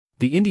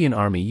The Indian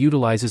Army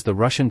utilizes the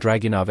Russian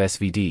Dragunov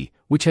SVD,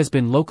 which has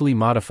been locally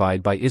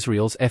modified by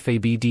Israel's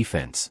FAB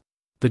defense.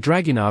 The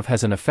Dragunov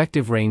has an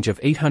effective range of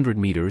 800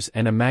 meters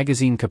and a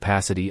magazine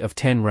capacity of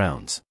 10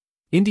 rounds.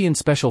 Indian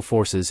Special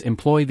Forces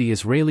employ the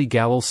Israeli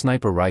Galil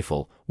sniper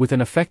rifle, with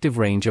an effective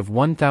range of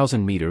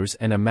 1,000 meters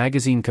and a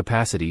magazine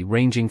capacity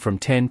ranging from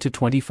 10 to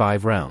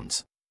 25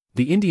 rounds.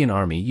 The Indian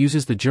Army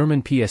uses the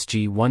German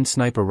PSG-1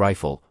 sniper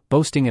rifle,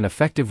 boasting an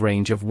effective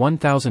range of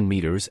 1,000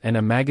 meters and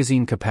a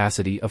magazine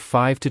capacity of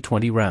 5 to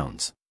 20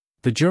 rounds.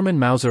 The German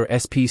Mauser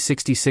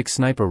SP-66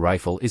 sniper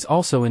rifle is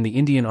also in the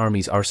Indian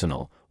Army's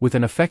arsenal, with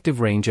an effective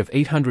range of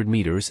 800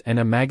 meters and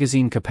a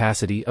magazine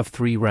capacity of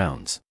 3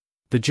 rounds.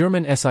 The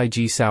German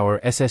SIG Sauer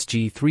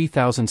SSG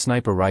 3000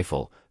 sniper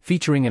rifle,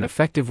 featuring an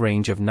effective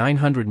range of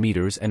 900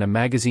 meters and a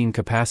magazine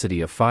capacity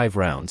of 5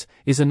 rounds,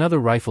 is another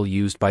rifle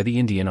used by the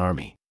Indian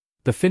Army.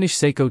 The Finnish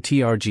Seiko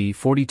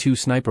TRG-42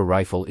 sniper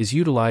rifle is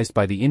utilized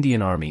by the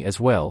Indian Army as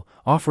well,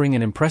 offering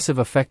an impressive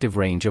effective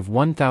range of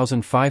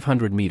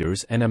 1,500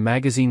 meters and a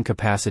magazine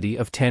capacity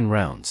of 10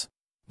 rounds.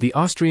 The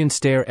Austrian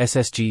Steyr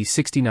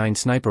SSG-69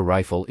 sniper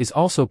rifle is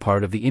also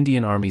part of the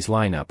Indian Army's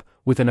lineup,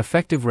 with an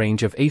effective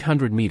range of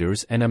 800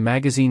 meters and a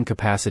magazine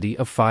capacity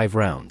of 5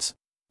 rounds.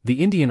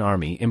 The Indian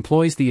Army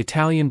employs the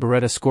Italian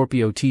Beretta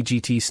Scorpio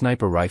TGT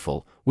sniper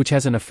rifle, which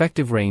has an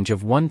effective range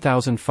of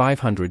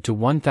 1,500 to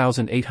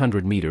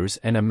 1,800 meters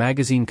and a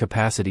magazine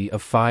capacity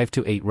of 5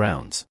 to 8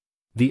 rounds.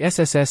 The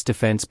SSS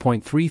Defense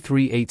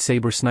 .338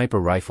 Sabre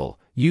sniper rifle,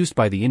 used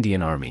by the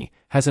Indian Army,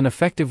 has an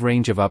effective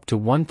range of up to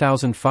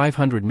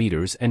 1,500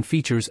 meters and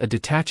features a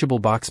detachable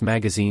box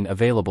magazine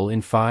available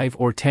in 5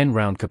 or 10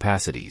 round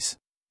capacities.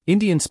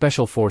 Indian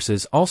Special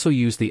Forces also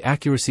use the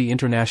Accuracy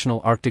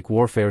International Arctic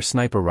Warfare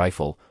sniper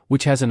rifle,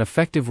 which has an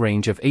effective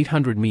range of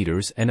 800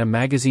 meters and a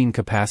magazine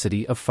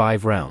capacity of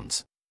 5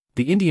 rounds.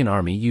 The Indian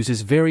Army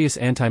uses various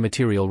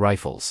anti-materiel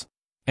rifles.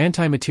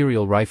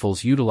 Anti-materiel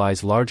rifles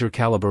utilize larger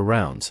caliber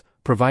rounds,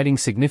 providing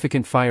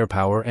significant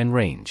firepower and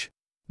range.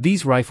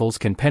 These rifles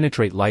can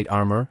penetrate light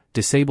armor,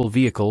 disable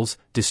vehicles,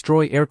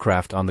 destroy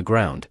aircraft on the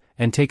ground,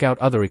 and take out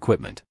other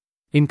equipment.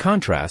 In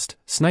contrast,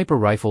 sniper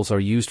rifles are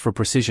used for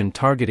precision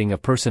targeting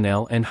of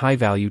personnel and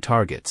high-value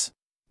targets.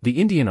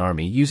 The Indian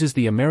Army uses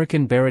the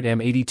American Barrett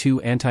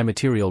M82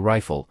 anti-materiel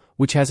rifle,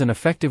 which has an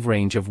effective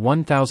range of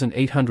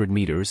 1,800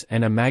 meters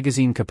and a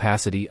magazine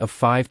capacity of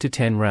 5 to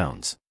 10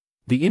 rounds.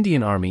 The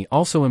Indian Army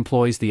also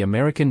employs the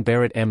American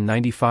Barrett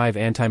M95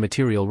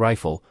 anti-materiel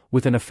rifle,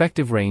 with an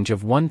effective range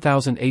of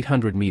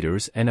 1,800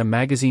 meters and a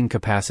magazine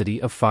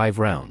capacity of 5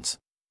 rounds.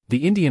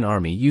 The Indian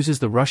Army uses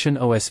the Russian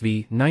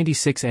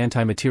OSV-96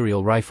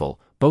 anti-materiel rifle,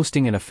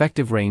 boasting an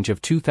effective range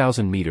of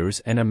 2,000 meters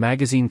and a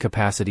magazine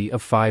capacity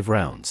of 5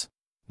 rounds.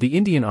 The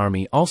Indian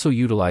Army also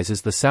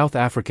utilizes the South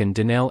African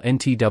Denel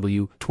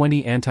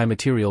NTW-20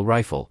 anti-materiel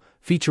rifle,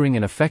 featuring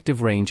an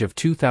effective range of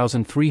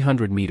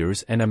 2,300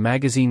 meters and a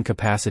magazine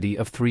capacity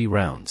of 3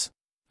 rounds.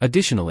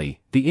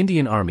 Additionally, the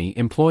Indian Army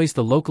employs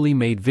the locally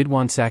made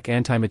Vidwansak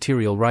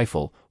anti-materiel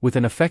rifle, with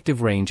an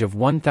effective range of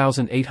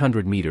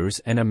 1,800 meters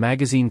and a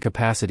magazine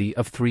capacity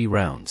of 3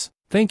 rounds.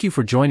 Thank you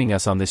for joining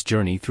us on this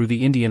journey through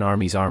the Indian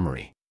Army's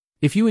armory.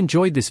 If you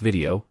enjoyed this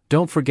video,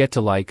 don't forget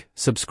to like,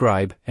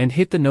 subscribe, and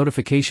hit the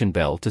notification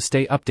bell to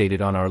stay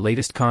updated on our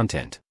latest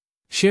content.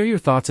 Share your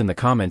thoughts in the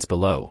comments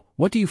below.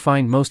 What do you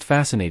find most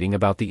fascinating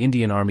about the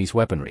Indian Army's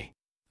weaponry?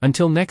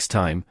 Until next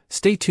time,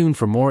 stay tuned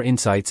for more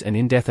insights and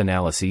in-depth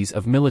analyses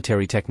of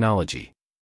military technology.